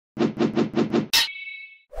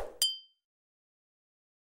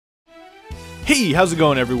Hey, how's it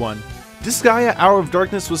going everyone? Disgaea Hour of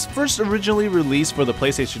Darkness was first originally released for the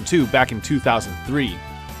PlayStation 2 back in 2003.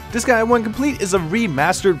 Disgaea 1 Complete is a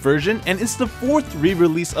remastered version and it's the fourth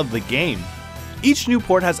re-release of the game. Each new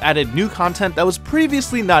port has added new content that was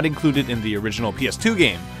previously not included in the original PS2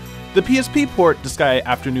 game. The PSP port, Disgaea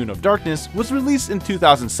Afternoon of Darkness, was released in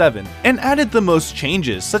 2007 and added the most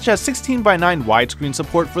changes, such as 16:9 widescreen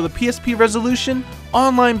support for the PSP resolution,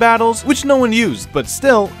 online battles, which no one used, but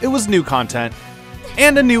still, it was new content,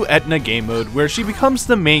 and a new Etna game mode where she becomes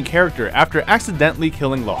the main character after accidentally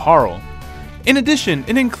killing Laharl. In addition,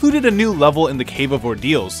 it included a new level in the Cave of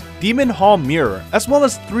Ordeals, Demon Hall Mirror, as well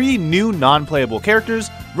as 3 new non-playable characters,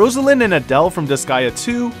 Rosalind and Adele from Disgaea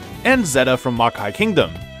 2, and Zeta from Makai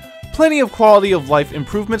Kingdom. Plenty of quality of life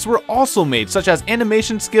improvements were also made, such as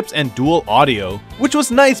animation skips and dual audio, which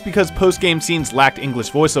was nice because post-game scenes lacked English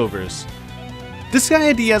voiceovers.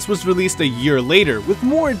 Disgaea DS was released a year later with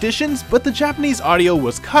more additions, but the Japanese audio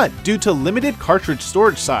was cut due to limited cartridge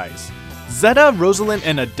storage size. Zeta, Rosalind,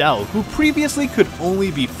 and Adele, who previously could only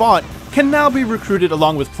be fought, can now be recruited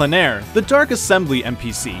along with Plenaire, the Dark Assembly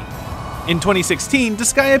NPC. In 2016,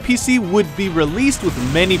 Disgaea PC would be released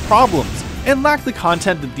with many problems, and lacked the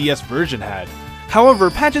content the DS version had. However,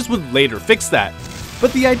 patches would later fix that.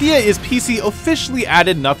 But the idea is PC officially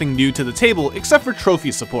added nothing new to the table except for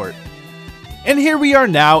trophy support. And here we are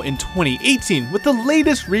now in 2018 with the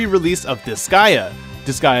latest re-release of Disgaea,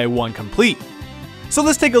 Disgaea 1 Complete. So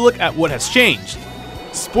let's take a look at what has changed.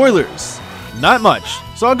 Spoilers! Not much,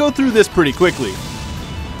 so I'll go through this pretty quickly.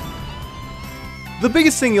 The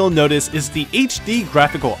biggest thing you'll notice is the HD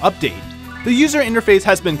graphical update. The user interface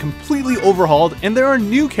has been completely overhauled and there are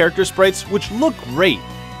new character sprites which look great.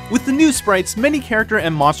 With the new sprites, many character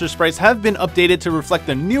and monster sprites have been updated to reflect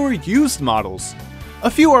the newer used models. A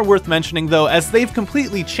few are worth mentioning though, as they've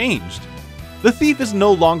completely changed. The thief is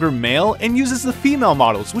no longer male and uses the female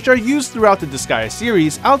models which are used throughout the Disgaea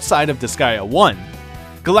series outside of Disgaea 1.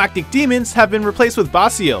 Galactic demons have been replaced with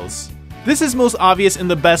Basiels. This is most obvious in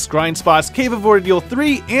the best grind spots, Cave of Ordeal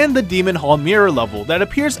 3 and the Demon Hall Mirror level that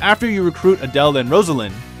appears after you recruit Adele and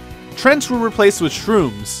Rosalind. Trents were replaced with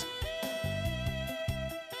Shrooms.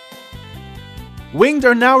 Winged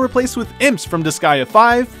are now replaced with Imps from Disgaea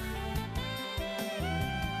 5.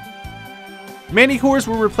 Manticores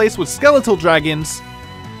were replaced with Skeletal Dragons.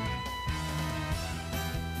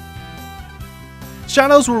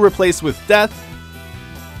 Shadows were replaced with Death.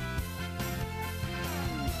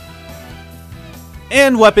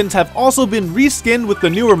 And weapons have also been reskinned with the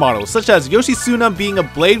newer models, such as Yoshitsuna being a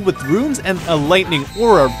blade with runes and a lightning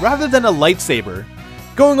aura rather than a lightsaber.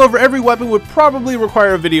 Going over every weapon would probably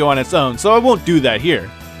require a video on its own, so I won't do that here.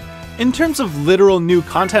 In terms of literal new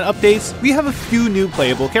content updates, we have a few new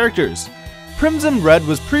playable characters. Crimson Red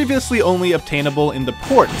was previously only obtainable in the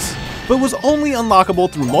ports, but was only unlockable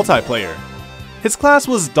through multiplayer. His class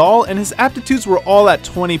was dull and his aptitudes were all at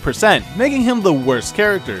 20%, making him the worst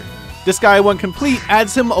character. Disgaea 1 Complete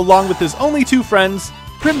adds him along with his only 2 friends,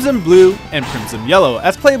 Crimson Blue and Crimson Yellow,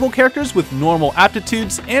 as playable characters with normal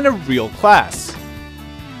aptitudes and a real class.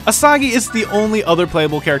 Asagi is the only other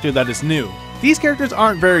playable character that is new. These characters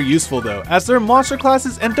aren't very useful though, as they're monster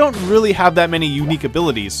classes and don't really have that many unique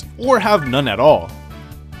abilities, or have none at all.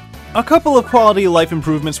 A couple of quality of life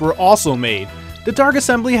improvements were also made. The Dark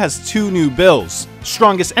Assembly has 2 new bills,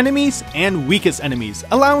 Strongest Enemies and Weakest Enemies,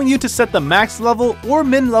 allowing you to set the max level or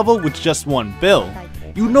min level with just 1 bill.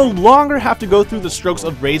 You no longer have to go through the strokes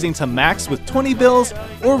of raising to max with 20 bills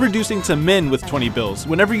or reducing to min with 20 bills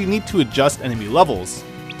whenever you need to adjust enemy levels.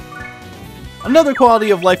 Another quality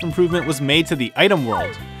of life improvement was made to the item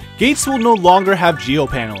world. Gates will no longer have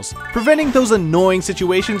geopanels, preventing those annoying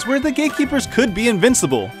situations where the gatekeepers could be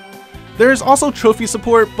invincible. There is also trophy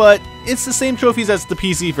support, but it's the same trophies as the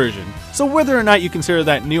PC version, so whether or not you consider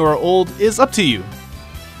that new or old is up to you.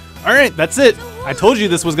 Alright, that's it. I told you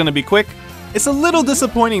this was going to be quick. It's a little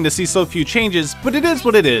disappointing to see so few changes, but it is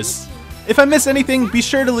what it is. If I miss anything, be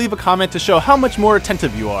sure to leave a comment to show how much more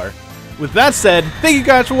attentive you are. With that said, thank you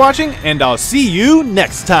guys for watching, and I'll see you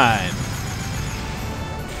next time!